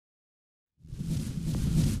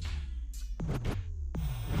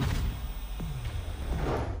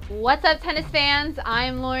What's up, tennis fans?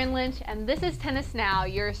 I'm Lauren Lynch, and this is Tennis Now,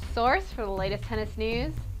 your source for the latest tennis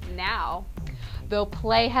news now. Though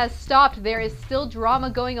play has stopped, there is still drama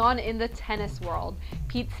going on in the tennis world.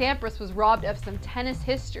 Pete Sampras was robbed of some tennis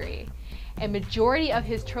history. A majority of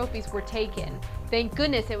his trophies were taken. Thank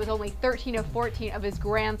goodness it was only 13 of 14 of his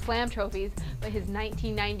Grand Slam trophies, but his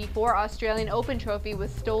 1994 Australian Open trophy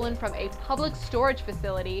was stolen from a public storage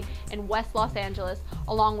facility in West Los Angeles,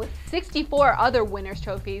 along with 64 other winners'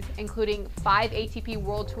 trophies, including 5 ATP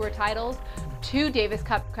World Tour titles, 2 Davis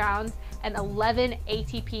Cup crowns, and 11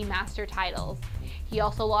 ATP Master titles. He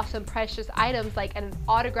also lost some precious items like an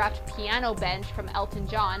autographed piano bench from Elton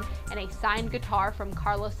John and a signed guitar from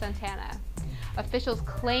Carlos Santana. Officials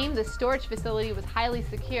claim the storage facility was highly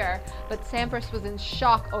secure, but Sampras was in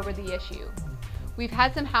shock over the issue. "We've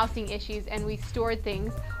had some housing issues and we stored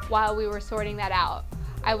things while we were sorting that out.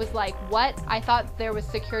 I was like, what? I thought there was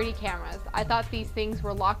security cameras. I thought these things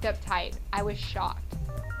were locked up tight. I was shocked."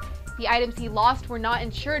 The items he lost were not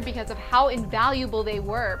insured because of how invaluable they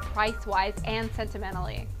were, price-wise and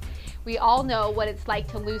sentimentally. We all know what it's like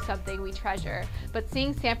to lose something we treasure, but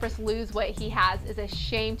seeing Sampras lose what he has is a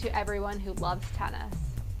shame to everyone who loves tennis.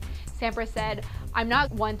 Sampras said, "I'm not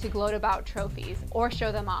one to gloat about trophies or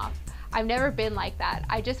show them off. I've never been like that.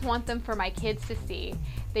 I just want them for my kids to see.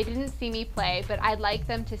 They didn't see me play, but I'd like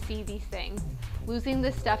them to see these things. Losing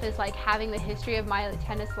this stuff is like having the history of my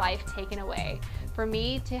tennis life taken away. For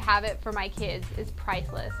me to have it for my kids is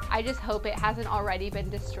priceless. I just hope it hasn't already been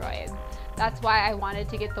destroyed. That's why I wanted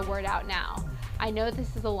to get the word out now. I know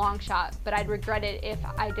this is a long shot, but I'd regret it if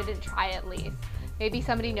I didn't try at least. Maybe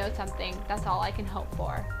somebody knows something. That's all I can hope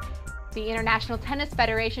for." The International Tennis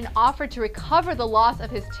Federation offered to recover the loss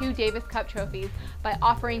of his 2 Davis Cup trophies by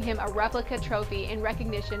offering him a replica trophy in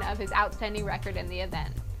recognition of his outstanding record in the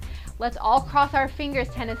event. Let's all cross our fingers,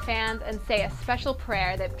 tennis fans, and say a special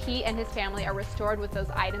prayer that Pete and his family are restored with those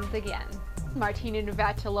items again. Martina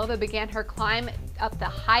Navratilova began her climb up the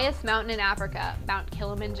highest mountain in Africa, Mount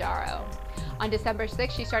Kilimanjaro. On December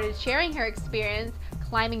 6th, she started sharing her experience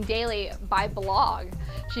climbing daily by blog.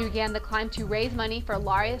 She began the climb to raise money for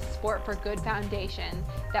Laria's Sport for Good Foundation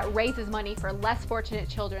that raises money for less fortunate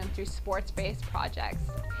children through sports-based projects.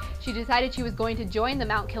 She decided she was going to join the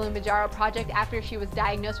Mount Kilimanjaro project after she was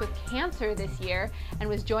diagnosed with cancer this year and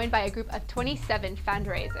was joined by a group of 27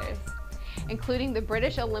 fundraisers, including the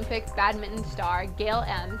British Olympic badminton star Gail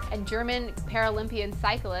Ems and German Paralympian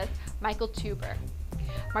cyclist Michael Tuber.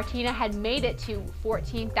 Martina had made it to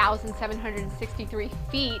 14,763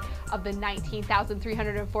 feet of the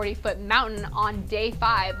 19,340-foot mountain on day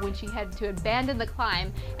 5 when she had to abandon the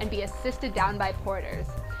climb and be assisted down by porters.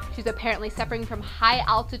 She's apparently suffering from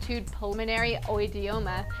high-altitude pulmonary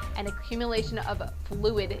oedema and accumulation of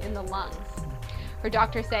fluid in the lungs. Her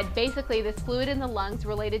doctor said basically this fluid in the lungs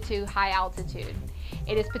related to high altitude.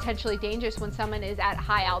 It is potentially dangerous when someone is at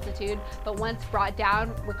high altitude, but once brought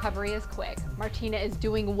down, recovery is quick. Martina is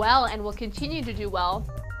doing well and will continue to do well.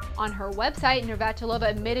 On her website, Navratilova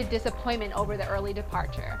admitted disappointment over the early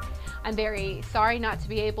departure. "I'm very sorry not to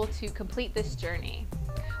be able to complete this journey.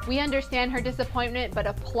 We understand her disappointment, but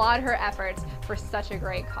applaud her efforts for such a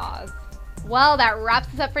great cause." Well, that wraps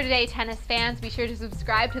us up for today, tennis fans. Be sure to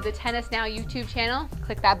subscribe to the Tennis Now YouTube channel.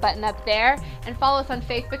 Click that button up there and follow us on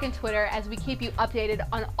Facebook and Twitter as we keep you updated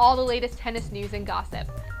on all the latest tennis news and gossip.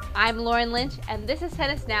 I'm Lauren Lynch, and this is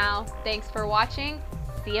Tennis Now. Thanks for watching.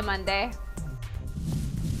 See you Monday.